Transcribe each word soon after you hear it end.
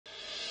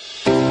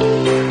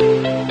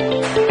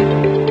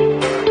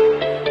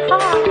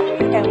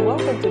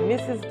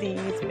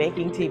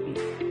Baking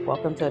TV.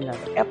 Welcome to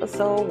another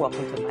episode.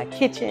 Welcome to my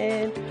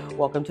kitchen.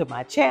 Welcome to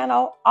my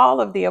channel.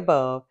 All of the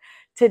above.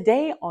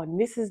 Today on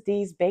Mrs.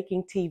 D's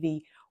Baking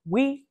TV,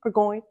 we are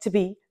going to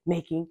be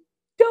making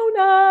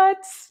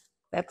donuts.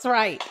 That's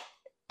right,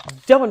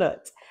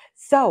 donuts.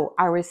 So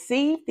I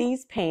received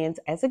these pans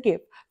as a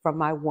gift from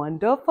my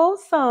wonderful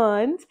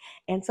sons.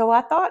 And so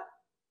I thought,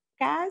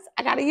 guys,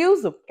 I got to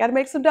use them. Got to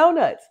make some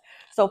donuts.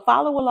 So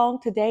follow along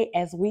today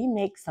as we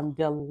make some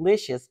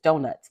delicious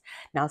donuts.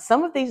 Now,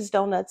 some of these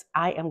donuts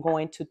I am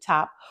going to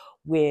top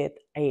with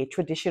a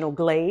traditional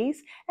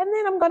glaze, and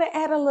then I'm going to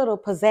add a little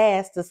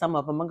pizzazz to some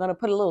of them. I'm going to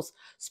put a little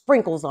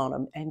sprinkles on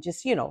them and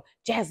just,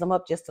 jazz them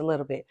up just a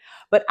little bit.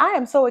 But I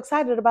am so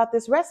excited about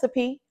this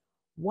recipe.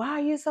 Why are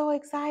you so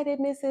excited,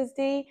 Mrs.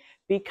 D?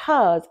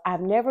 Because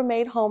I've never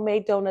made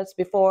homemade donuts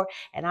before,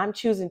 and I'm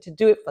choosing to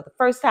do it for the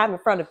first time in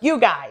front of you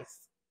guys.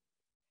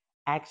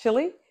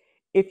 Actually,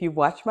 if you've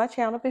watched my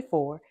channel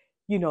before,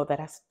 you know that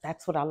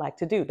that's what I like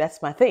to do.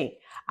 That's my thing.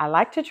 I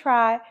like to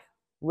try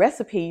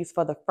recipes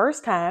for the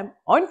first time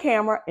on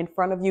camera in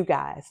front of you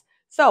guys.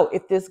 So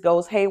if this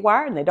goes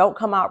haywire and they don't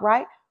come out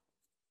right,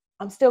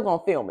 I'm still going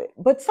to film it.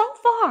 But so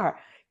far,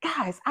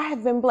 guys, I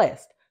have been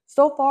blessed.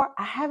 So far,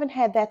 I haven't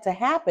had that to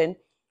happen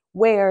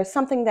where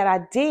something that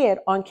I did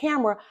on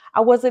camera,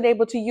 I wasn't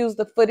able to use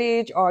the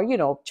footage or,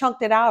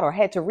 chunked it out or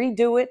had to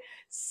redo it.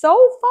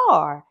 So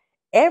far,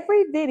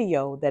 every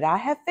video that I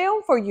have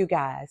filmed for you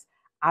guys,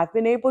 I've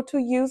been able to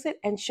use it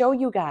and show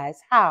you guys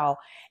how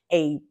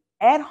a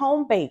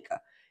at-home baker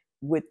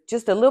with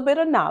just a little bit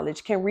of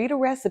knowledge can read a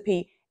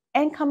recipe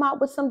and come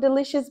out with some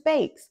delicious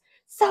bakes.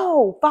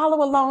 So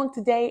follow along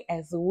today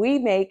as we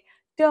make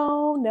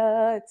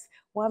donuts.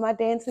 Why am I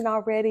dancing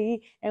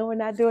already and we're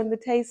not doing the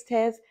taste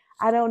test?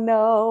 I don't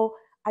know.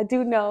 I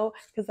do know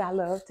because I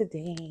love to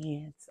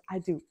dance. I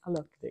do. I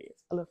love to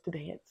dance. I love to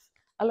dance.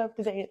 I love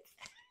to dance.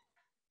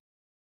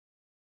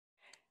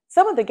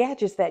 Some of the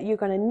gadgets that you're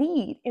going to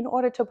need in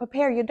order to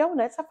prepare your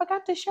donuts, I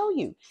forgot to show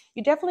you.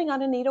 You're definitely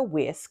going to need a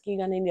whisk. You're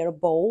going to need a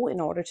bowl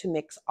in order to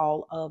mix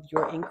all of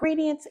your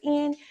ingredients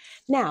in.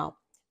 Now,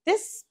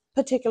 this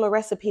particular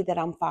recipe that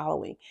I'm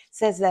following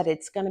says that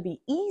it's going to be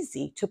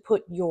easy to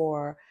put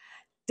your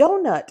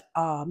donut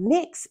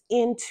mix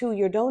into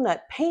your donut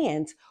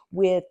pans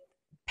with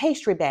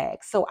pastry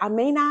bags. So I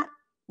may not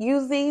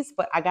use these,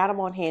 but I got them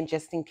on hand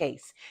just in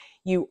case.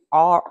 You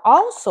are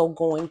also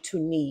going to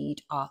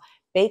need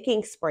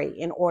baking spray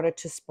in order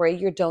to spray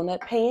your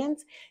donut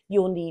pans.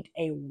 You'll need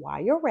a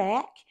wire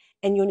rack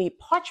and you'll need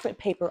parchment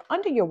paper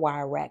under your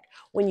wire rack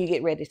when you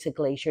get ready to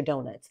glaze your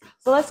donuts.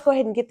 So let's go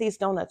ahead and get these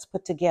donuts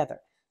put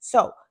together.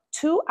 So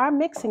to our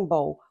mixing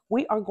bowl,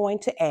 we are going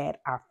to add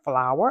our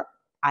flour.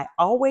 I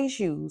always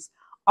use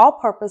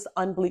all-purpose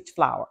unbleached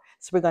flour.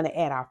 So we're going to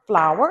add our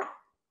flour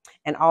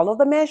and all of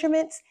the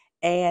measurements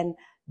and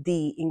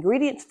the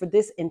ingredients for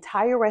this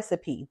entire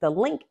recipe. The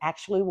link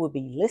actually will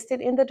be listed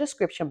in the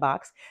description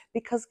box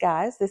because,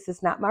 guys, this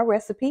is not my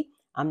recipe.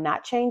 I'm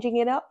not changing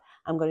it up.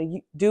 I'm going to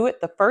do it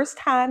the first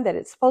time that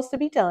it's supposed to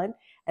be done.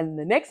 And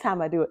the next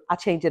time I do it, I'll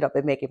change it up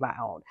and make it my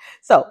own.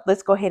 So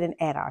let's go ahead and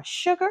add our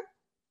sugar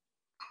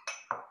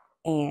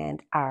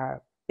and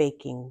our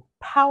baking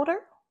powder.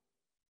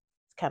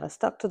 It's kind of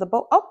stuck to the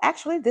bowl. Oh,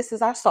 actually, this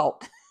is our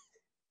salt.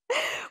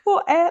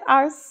 We'll add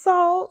our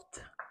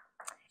salt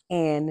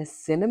and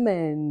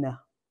cinnamon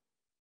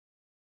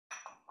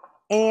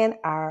and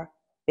our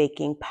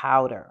baking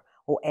powder.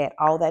 We'll add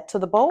all that to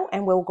the bowl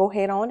and we'll go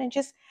ahead on and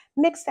just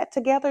mix that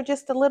together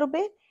just a little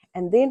bit.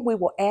 And then we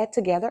will add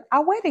together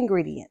our wet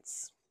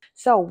ingredients.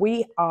 So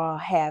we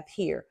have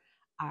here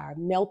our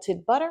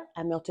melted butter.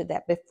 I melted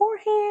that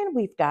beforehand.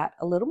 We've got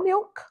a little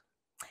milk.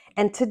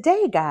 And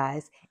today,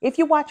 guys, if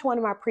you watch one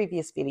of my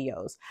previous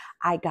videos,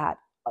 I got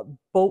a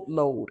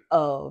boatload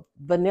of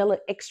vanilla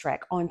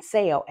extract on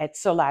sale at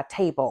Solar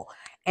Table.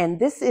 And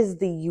this is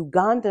the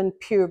Ugandan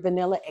pure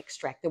vanilla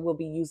extract that we'll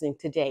be using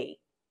today.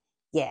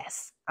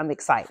 Yes, I'm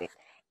excited.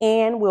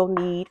 And we'll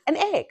need an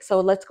egg. So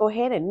let's go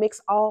ahead and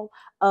mix all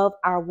of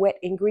our wet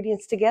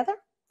ingredients together.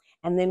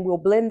 And then we'll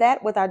blend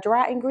that with our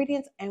dry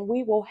ingredients and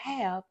we will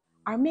have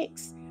our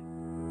mix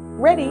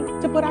ready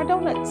to put our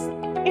donuts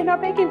in our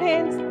baking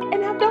pans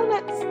and have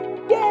donuts.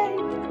 Yay!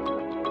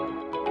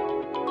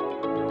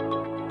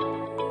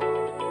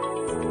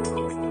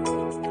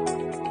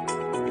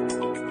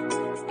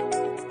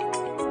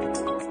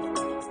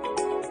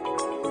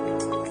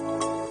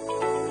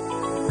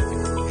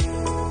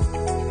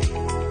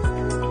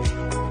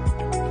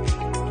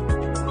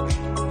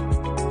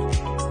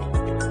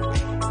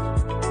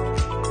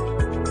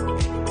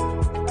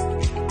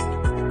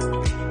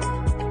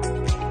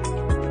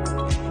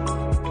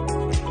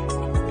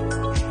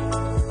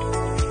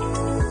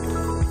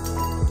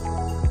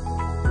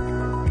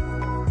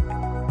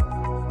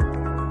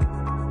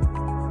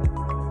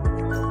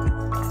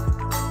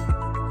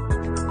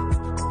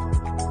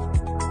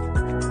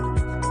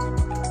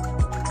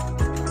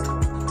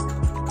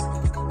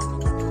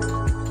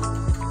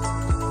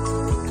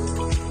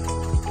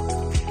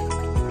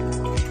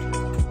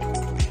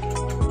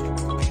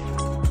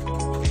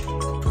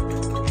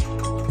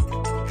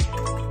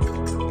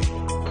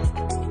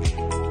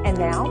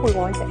 we're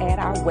going to add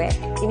our wet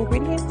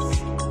ingredients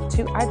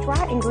to our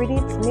dry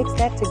ingredients, mix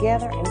that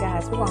together, and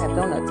guys, we're gonna have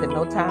donuts in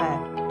no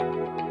time.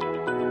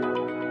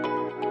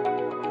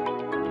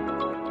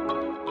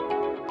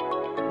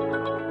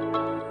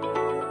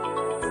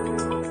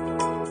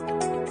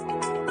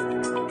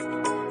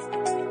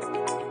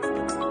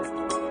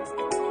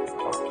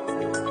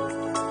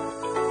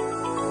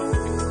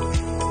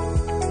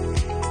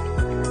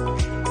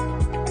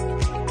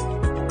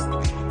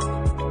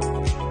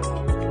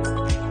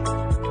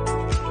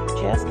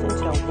 Just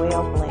until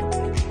well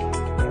blended.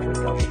 There we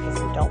go, because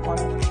we don't want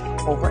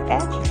to over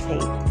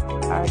agitate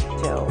our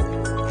dough.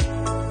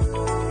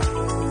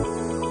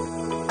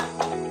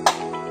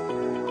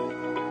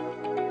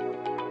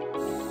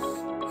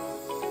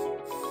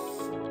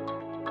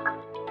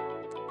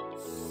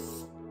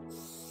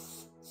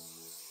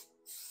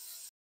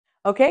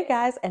 Okay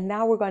guys, and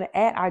now we're going to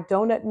add our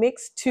donut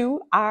mix to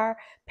our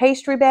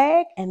pastry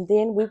bag, and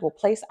then we will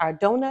place our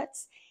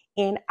donuts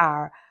in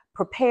our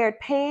prepared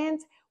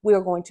pans. We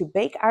are going to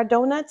bake our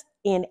donuts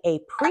in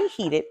a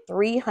preheated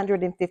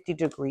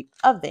 350-degree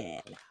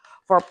oven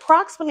for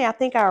approximately, I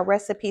think our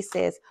recipe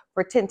says,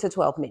 for 10 to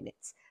 12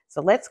 minutes.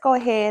 So let's go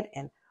ahead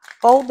and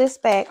fold this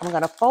bag. I'm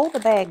going to fold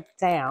the bag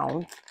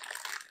down.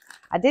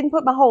 I didn't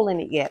put my hole in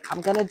it yet.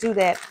 I'm going to do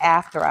that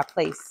after I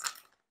place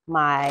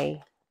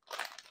my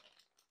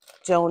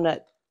donut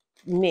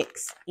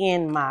mix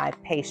in my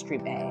pastry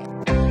bag.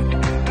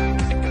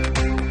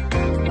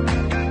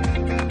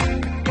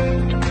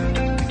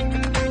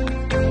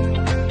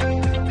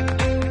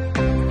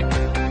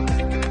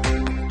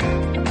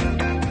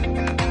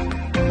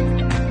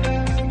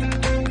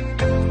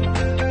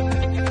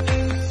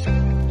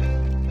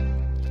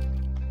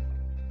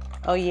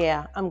 Oh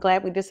yeah, I'm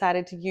glad we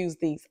decided to use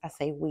these. I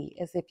say we,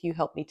 as if you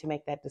helped me to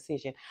make that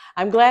decision.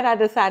 I'm glad I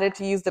decided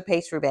to use the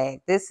pastry bag.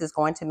 This is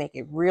going to make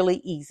it really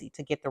easy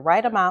to get the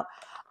right amount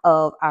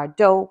of our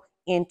dough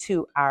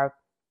into our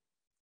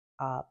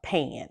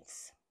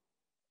pans.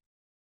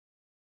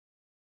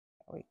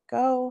 There we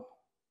go.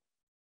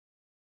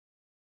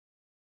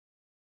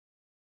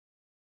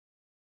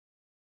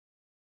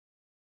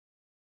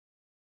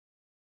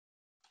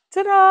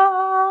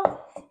 Ta-da!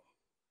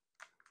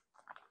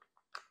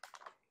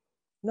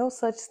 No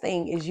such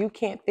thing as you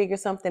can't figure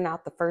something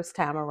out the first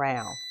time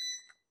around.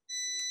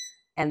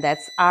 And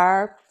that's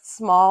our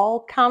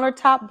small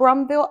countertop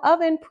Brumville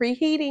oven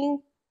preheating.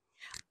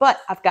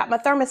 But I've got my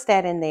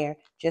thermostat in there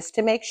just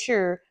to make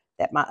sure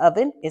that my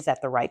oven is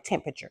at the right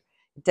temperature.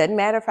 It doesn't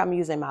matter if I'm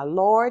using my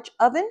large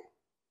oven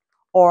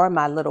or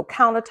my little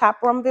countertop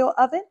Brumville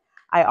oven.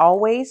 I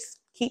always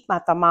keep my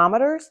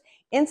thermometers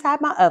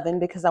inside my oven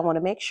because I want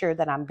to make sure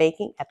that I'm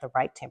baking at the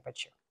right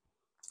temperature.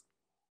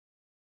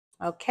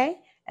 Okay,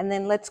 and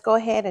then let's go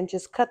ahead and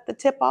just cut the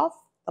tip off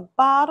the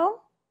bottom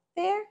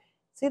there.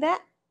 See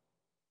that?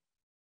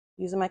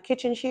 Using my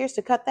kitchen shears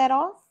to cut that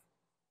off.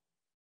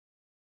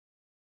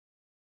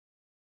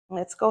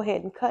 Let's go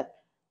ahead and cut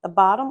the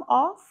bottom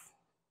off.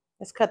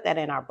 Let's cut that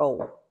in our bowl.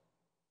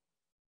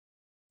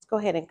 Let's go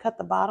ahead and cut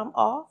the bottom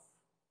off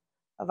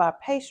of our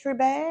pastry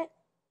bag.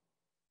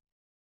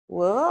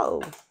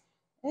 Whoa.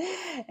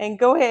 And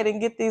go ahead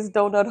and get these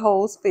donut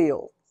holes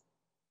filled.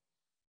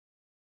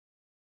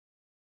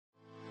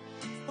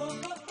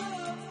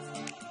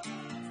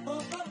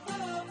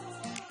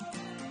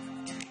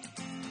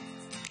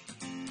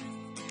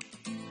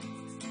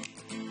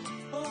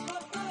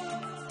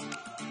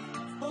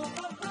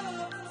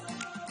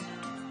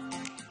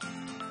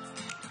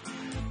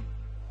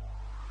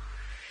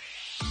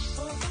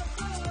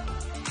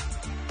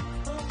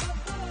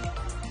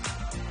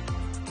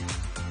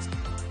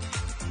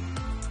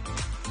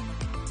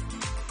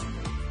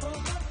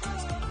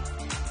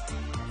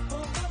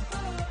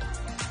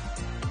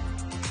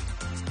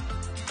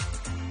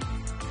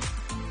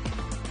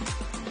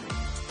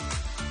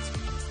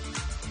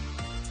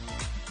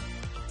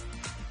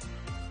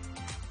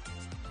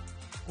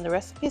 And the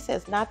recipe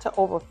says not to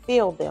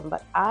overfill them,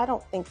 but I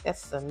don't think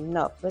that's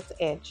enough. Let's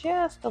add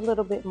just a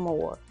little bit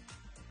more.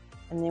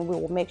 And then we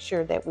will make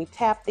sure that we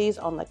tap these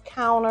on the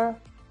counter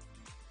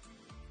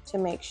to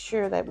make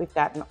sure that we've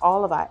gotten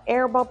all of our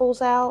air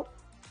bubbles out.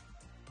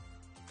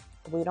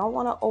 We don't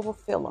want to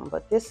overfill them,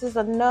 but this is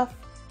enough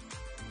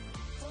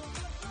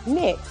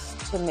mix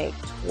to make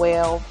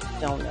 12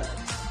 donuts.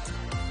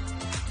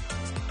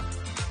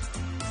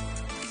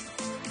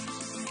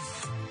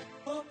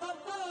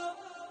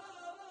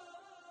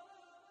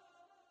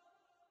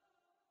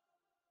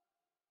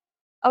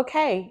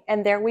 Okay,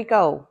 and there we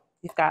go.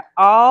 We've got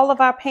all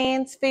of our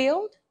pans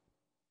filled.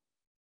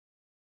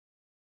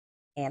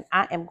 And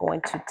I am going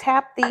to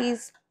tap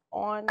these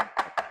on the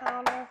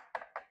counter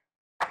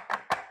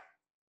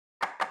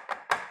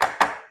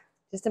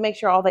just to make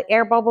sure all the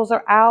air bubbles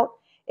are out.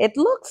 It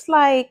looks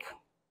like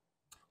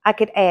I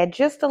could add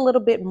just a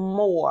little bit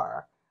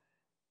more.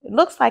 It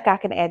looks like I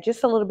can add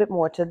just a little bit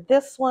more to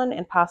this one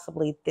and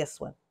possibly this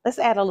one. Let's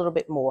add a little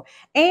bit more.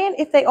 And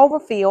if they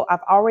overfill,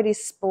 I've already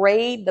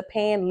sprayed the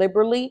pan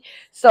liberally.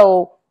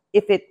 So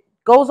if it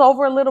goes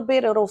over a little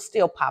bit, it'll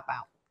still pop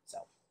out. So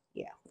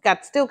yeah,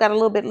 still got a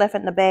little bit left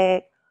in the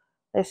bag.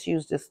 Let's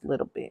use this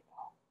little bit.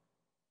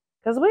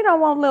 Because we don't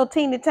want little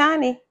teeny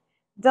tiny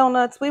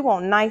donuts. We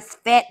want nice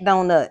fat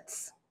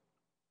donuts.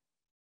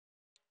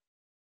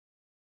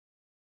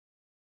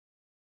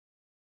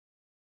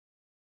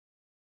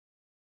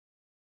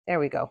 There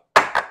we go.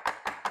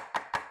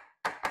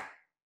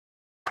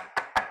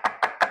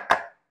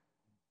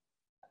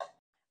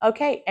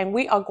 Okay, and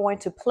we are going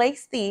to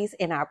place these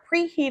in our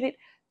preheated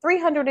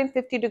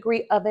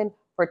 350-degree oven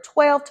for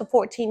 12 to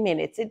 14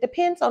 minutes. It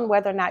depends on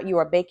whether or not you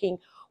are baking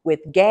with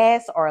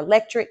gas or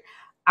electric.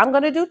 I'm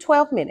going to do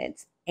 12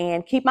 minutes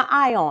and keep my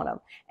eye on them.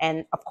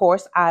 And of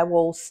course, I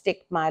will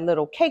stick my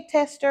little cake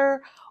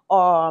tester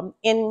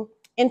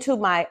into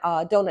my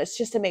donuts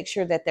just to make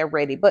sure that they're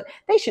ready. But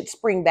they should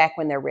spring back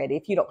when they're ready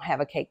if you don't have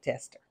a cake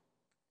tester.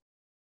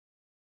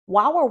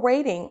 While we're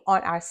waiting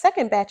on our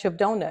second batch of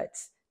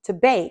donuts to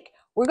bake,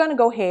 we're going to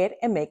go ahead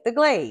and make the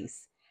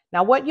glaze.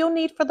 Now, what you'll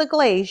need for the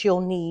glaze,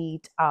 you'll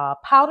need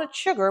powdered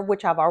sugar,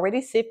 which I've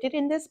already sifted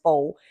in this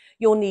bowl.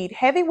 You'll need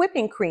heavy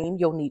whipping cream.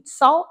 You'll need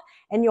salt,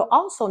 and you'll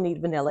also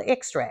need vanilla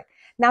extract.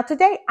 Now,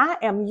 today I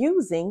am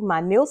using my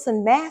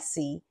Nielsen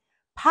Massey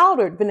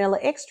powdered vanilla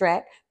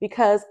extract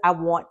because I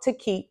want to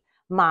keep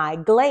my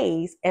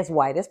glaze as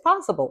white as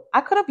possible.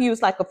 I could have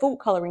used like a food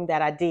coloring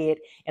that I did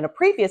in a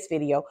previous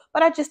video,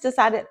 but I just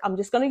decided I'm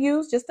just going to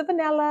use just the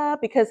vanilla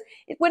because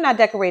we're not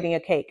decorating a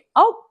cake.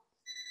 Oh,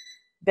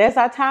 there's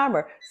our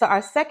timer. So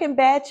our second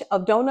batch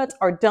of donuts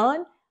are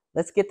done.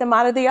 Let's get them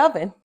out of the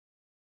oven.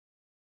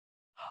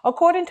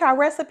 According to our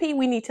recipe,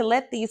 we need to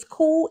let these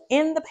cool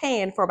in the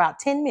pan for about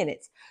 10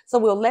 minutes. So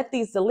we'll let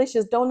these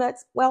delicious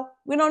donuts, well,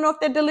 we don't know if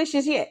they're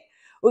delicious yet.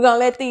 We're going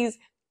to let these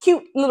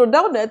cute little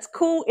donuts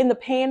cool in the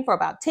pan for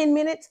about 10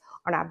 minutes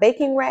on our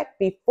baking rack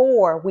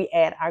before we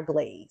add our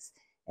glaze.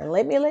 And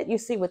let you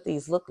see what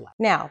these look like.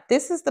 Now,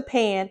 this is the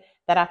pan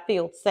that I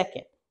filled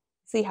second.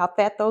 See how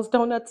fat those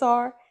donuts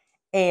are?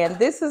 And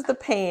this is the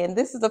pan,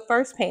 this is the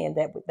first pan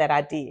that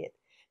I did.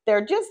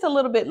 They're just a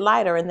little bit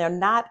lighter and they're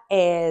not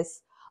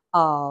as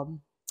fat.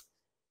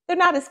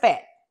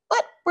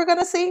 But we're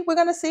gonna see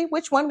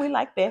which one we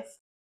like best.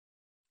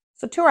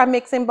 So to our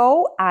mixing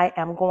bowl, I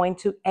am going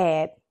to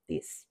add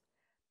this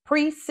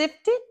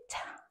pre-sifted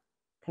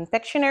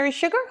confectionery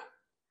sugar.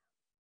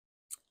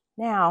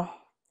 Now,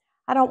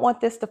 I don't want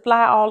this to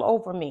fly all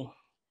over me.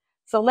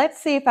 So let's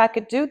see if I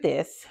could do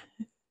this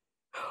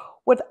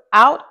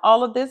without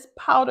all of this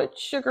powdered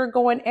sugar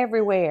going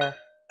everywhere.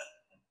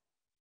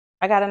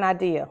 I got an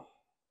idea.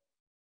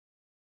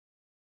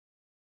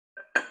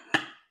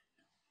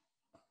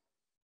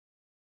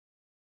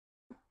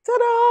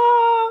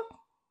 Ta-da!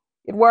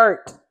 It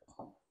worked.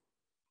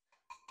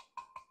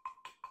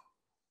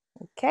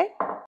 Okay,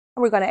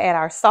 we're going to add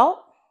our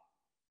salt,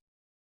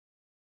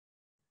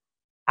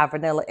 our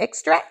vanilla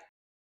extract,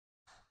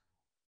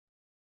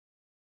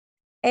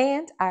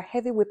 and our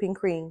heavy whipping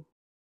cream.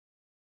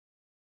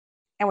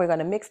 And we're going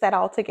to mix that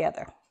all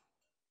together.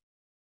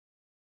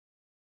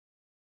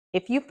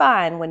 If you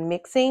find when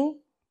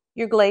mixing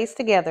your glaze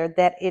together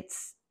that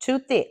it's too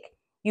thick,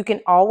 you can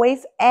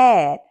always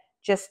add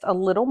just a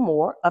little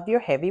more of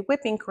your heavy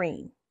whipping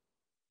cream.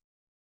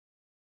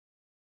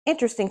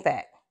 Interesting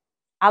fact,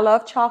 I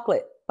love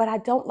chocolate, but I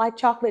don't like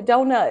chocolate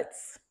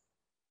donuts.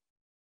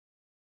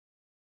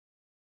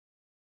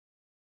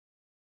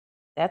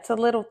 That's a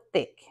little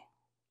thick.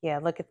 Yeah,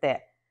 look at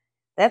that.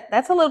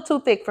 That's a little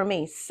too thick for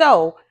me.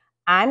 So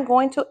I'm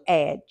going to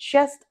add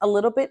just a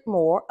little bit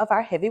more of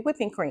our heavy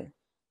whipping cream.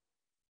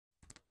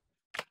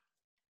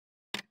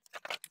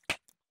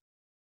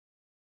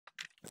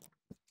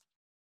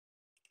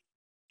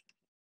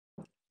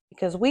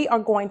 Because we are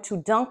going to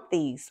dunk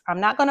these. I'm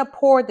not going to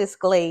pour this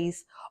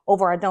glaze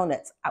over our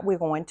donuts. We're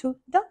going to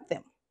dunk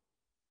them.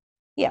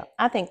 Yeah,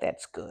 I think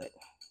that's good.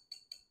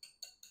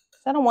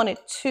 So I don't want it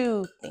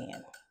too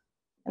thin.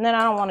 And then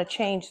I don't want to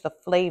change the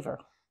flavor.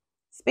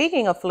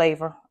 Speaking of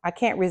flavor, I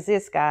can't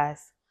resist,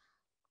 guys.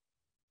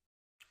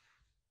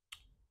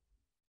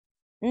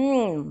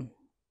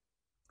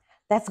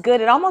 That's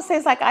good. It almost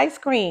tastes like ice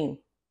cream.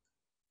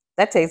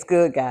 That tastes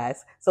good,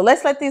 guys. So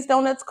let's let these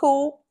donuts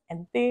cool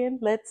and then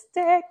let's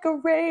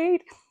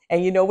decorate.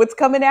 And you know what's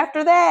coming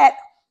after that.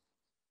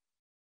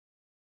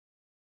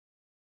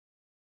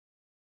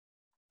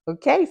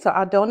 Okay, so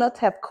our donuts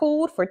have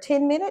cooled for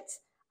 10 minutes.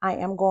 I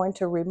am going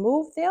to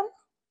remove them.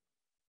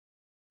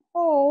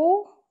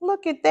 Oh,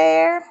 look at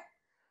there.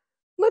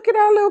 Look at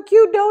our little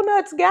cute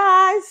donuts,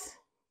 guys.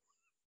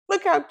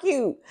 Look how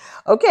cute.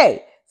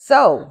 Okay,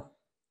 so,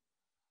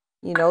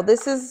 you know,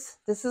 this is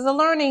a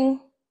learning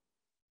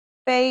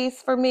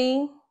phase for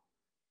me.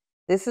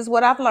 This is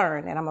what I've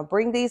learned, and I'm going to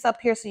bring these up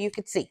here so you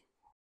can see.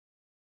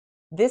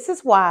 This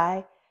is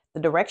why the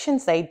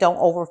directions say don't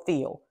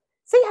overfill.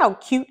 See how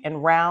cute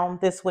and round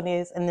this one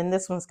is? And then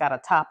this one's got a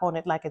top on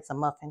it like it's a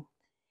muffin.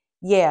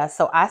 Yeah,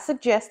 so I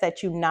suggest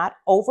that you not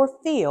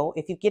overfill.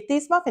 If you get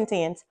these muffin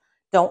tins,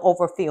 don't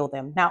overfill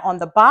them. Now on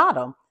the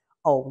bottom,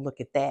 oh,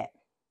 look at that.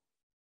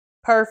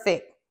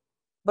 Perfect.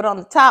 But on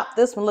the top,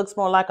 this one looks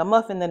more like a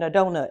muffin than a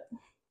donut.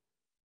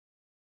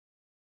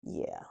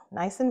 Yeah,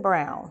 nice and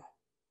brown.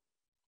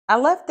 I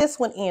left this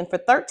one in for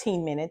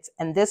 13 minutes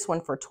and this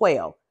one for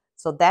 12.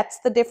 So that's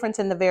the difference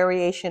in the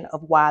variation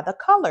of why the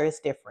color is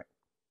different.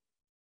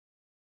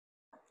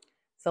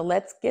 So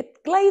let's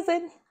get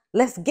glazing.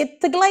 Let's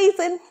get to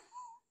glazing.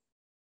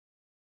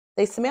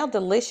 They smell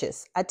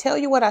delicious. I tell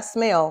you what I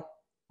smell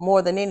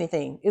more than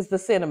anything is the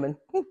cinnamon.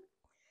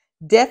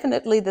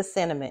 Definitely the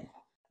cinnamon.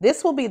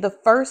 This will be the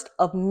first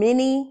of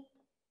many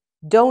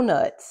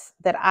donuts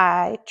that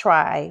I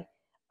try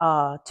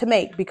to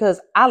make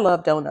because I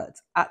love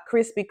donuts.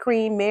 Krispy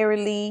Kreme, Mary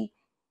Lee,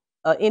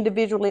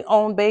 individually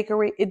owned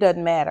bakery, it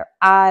doesn't matter.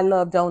 I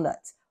love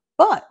donuts.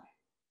 But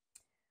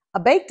a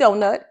baked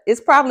donut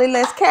is probably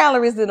less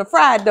calories than a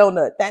fried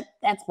donut.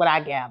 That's what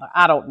I gather.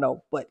 I don't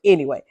know. But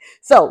anyway,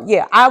 so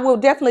yeah, I will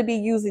definitely be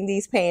using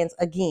these pans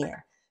again.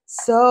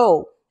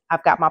 So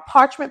I've got my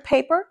parchment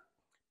paper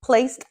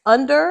placed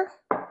under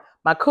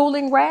my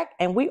cooling rack,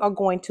 and we are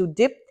going to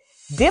dip,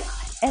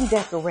 and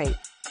decorate.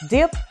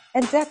 Dip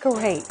and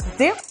decorate.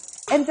 Dip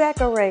and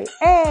decorate.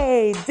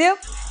 Hey, dip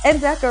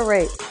and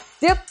decorate.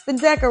 Dip and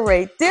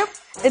decorate. Dip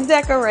and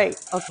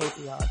decorate. Okay,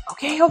 Dion.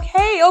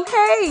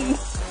 Okay.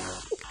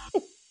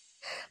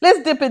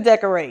 Let's dip and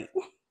decorate.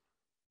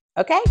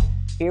 Okay,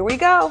 here we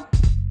go.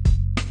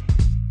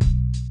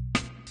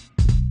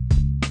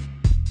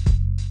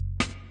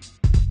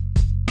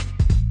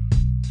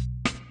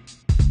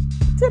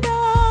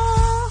 Ta-da!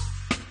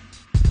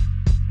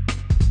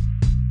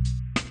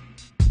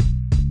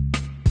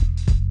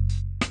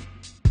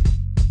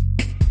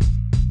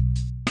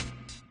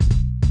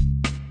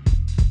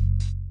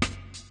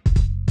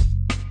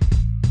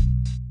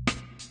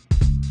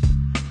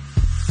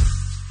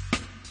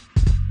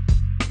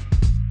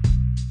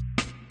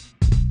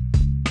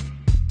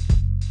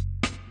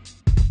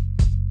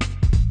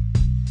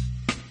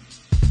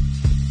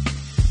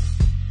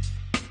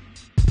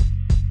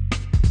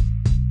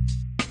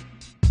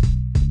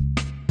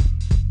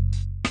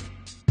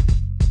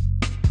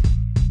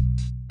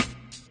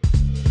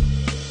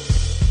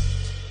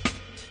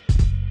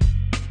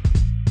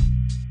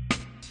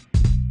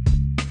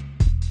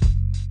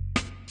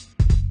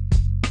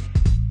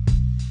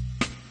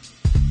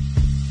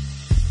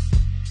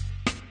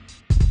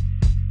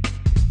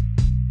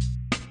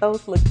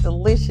 Those look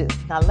delicious.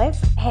 Now let's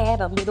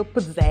add a little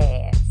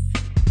pizzazz.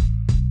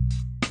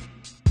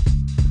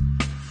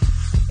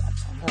 Got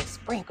some little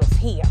sprinkles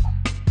here.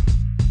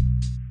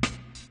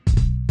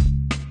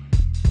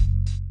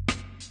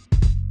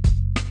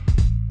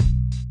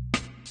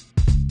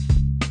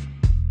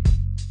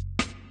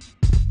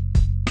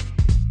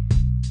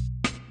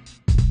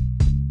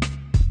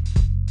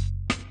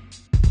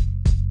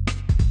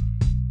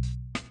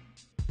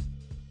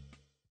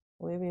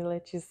 Let me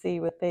let you see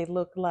what they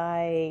look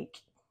like.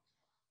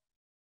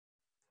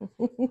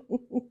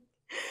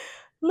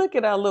 Look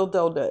at our little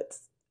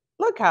donuts.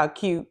 Look how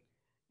cute.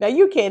 Now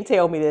you can't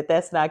tell me that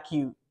that's not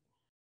cute.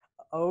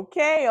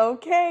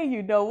 Okay,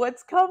 you know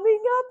what's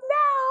coming up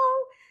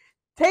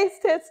now.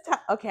 Taste test time.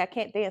 Okay, I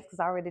can't dance because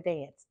I already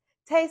danced.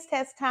 Taste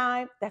test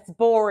time. That's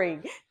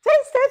boring.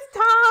 Taste test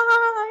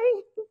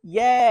time.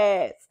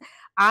 Yes.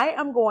 I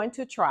am going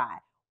to try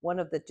one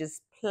of the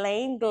just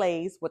plain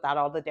glaze without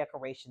all the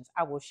decorations.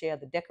 I will share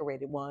the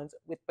decorated ones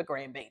with my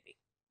grandbaby.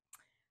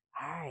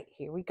 All right,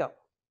 here we go.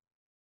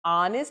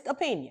 Honest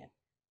opinion.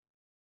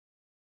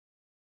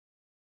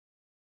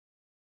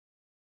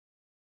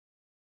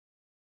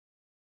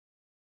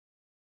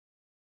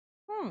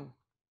 Hmm.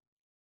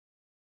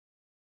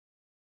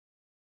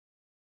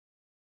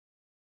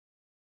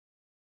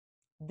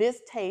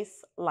 This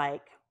tastes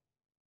like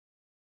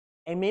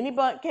a mini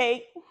bundt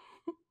cake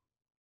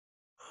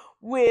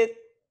with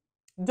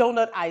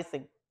donut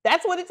icing.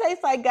 That's what it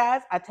tastes like,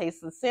 guys. I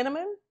taste the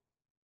cinnamon.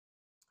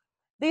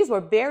 These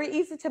were very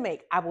easy to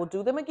make. I will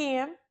do them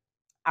again.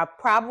 I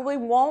probably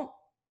won't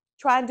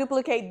try and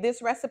duplicate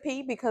this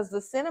recipe because the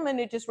cinnamon,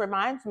 it just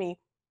reminds me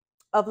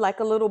of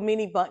like a little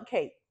mini bundt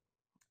cake.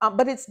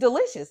 But it's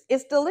delicious.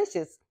 It's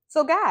delicious.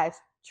 So, guys,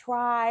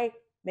 try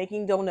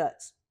making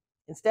donuts.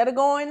 Instead of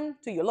going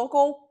to your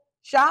local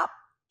shop,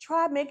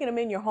 try making them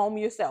in your home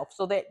yourself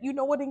so that you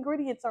know what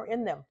ingredients are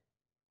in them.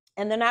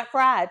 And they're not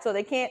fried, so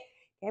they can't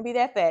be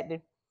that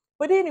fattening.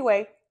 But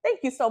anyway,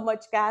 thank you so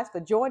much, guys, for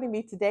joining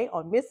me today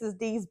on Mrs.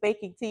 D's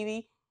Baking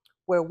TV,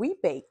 where we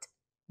baked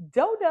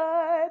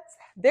donuts.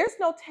 There's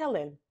no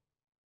telling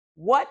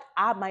what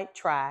I might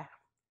try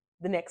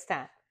the next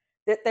time.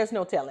 There's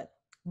no telling.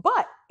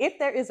 But if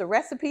there is a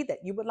recipe that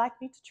you would like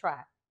me to try,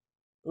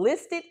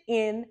 list it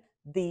in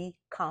the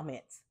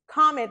comments.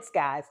 Comments,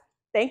 guys.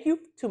 Thank you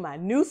to my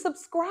new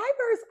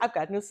subscribers. I've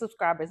got new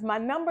subscribers. My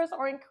numbers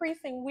are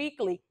increasing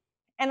weekly,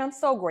 and I'm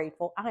so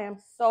grateful. I am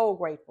so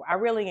grateful. I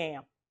really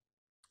am.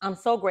 I'm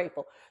so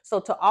grateful. So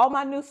to all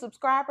my new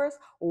subscribers,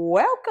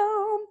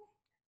 welcome.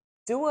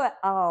 Do a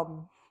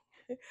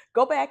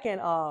go back and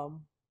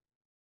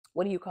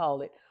what do you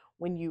call it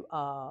when you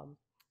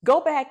go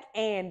back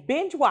and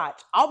binge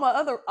watch all my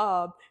other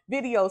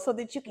videos so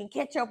that you can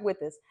catch up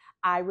with us.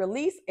 I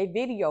release a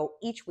video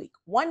each week,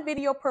 one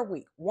video per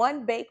week,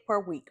 one bake per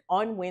week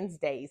on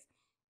Wednesdays.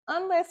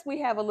 unless we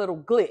have a little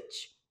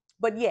glitch.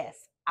 But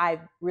yes, I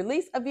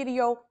release a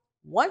video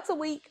once a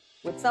week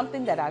with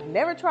something that I've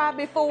never tried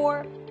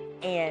before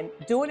and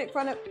doing it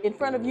in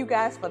front of you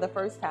guys for the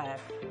first time.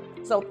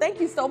 So thank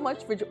you so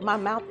much for, my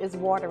mouth is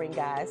watering,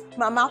 guys.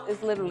 My mouth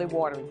is literally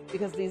watering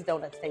because these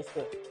donuts taste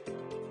good.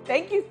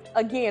 Thank you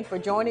again for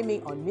joining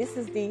me on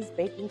Mrs. D's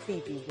Baking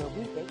TV, where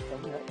we bake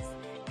donuts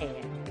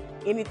and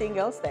anything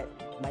else that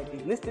might be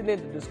listed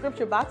in the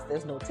description box.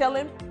 There's no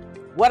telling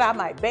what I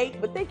might bake,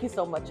 but thank you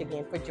so much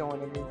again for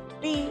joining me.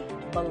 Be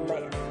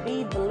blessed.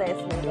 Be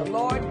blessed. May the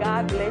Lord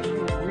God bless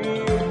you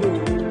real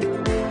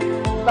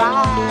good.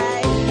 Bye.